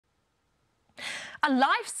A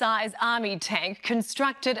life-size army tank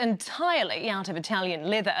constructed entirely out of Italian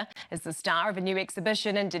leather is the star of a new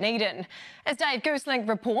exhibition in Dunedin. As Dave Gooselink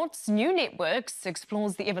reports, New Networks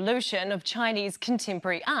explores the evolution of Chinese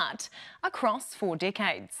contemporary art across 4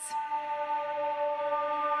 decades.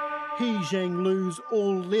 He Zhanglu's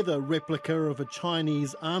all-leather replica of a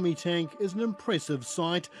Chinese army tank is an impressive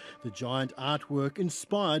sight, the giant artwork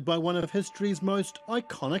inspired by one of history's most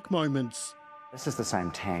iconic moments. This is the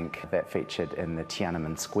same tank that featured in the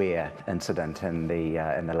Tiananmen Square incident in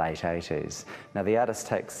the late 80s. Now the artist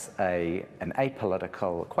takes an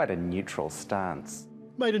apolitical, quite a neutral stance.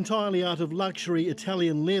 Made entirely out of luxury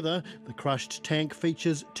Italian leather, the crushed tank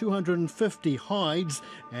features 250 hides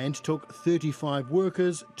and took 35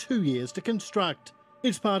 workers 2 years to construct.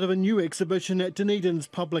 It's part of a new exhibition at Dunedin's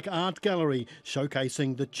Public Art Gallery,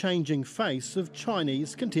 showcasing the changing face of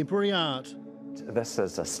Chinese contemporary art. This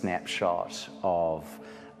is a snapshot of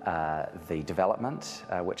the development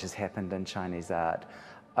which has happened in Chinese art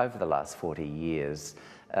over the last 40 years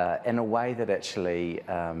in a way that actually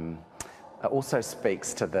also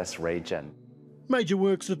speaks to this region. Major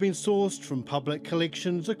works have been sourced from public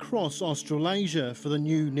collections across Australasia for the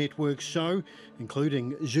new Network show,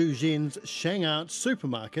 including Zhu Zhen's Shang Art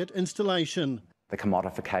supermarket installation. The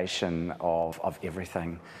commodification of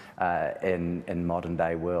everything in modern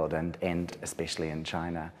day world and especially in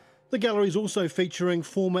China. The gallery is also featuring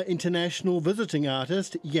former international visiting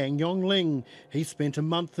artist Yang Yongling. He spent a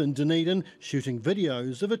month in Dunedin shooting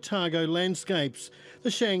videos of Otago landscapes.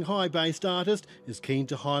 The Shanghai-based artist is keen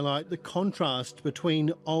to highlight the contrast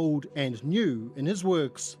between old and new in his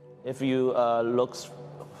works. If you look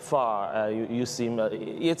far, you see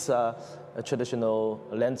it's a traditional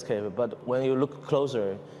landscape, but when you look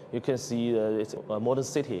closer, you can see it's a modern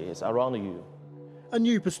city is around you. A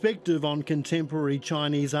new perspective on contemporary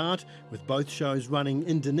Chinese art, with both shows running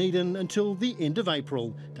in Dunedin until the end of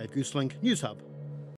April. Dave Gooselink, News Hub.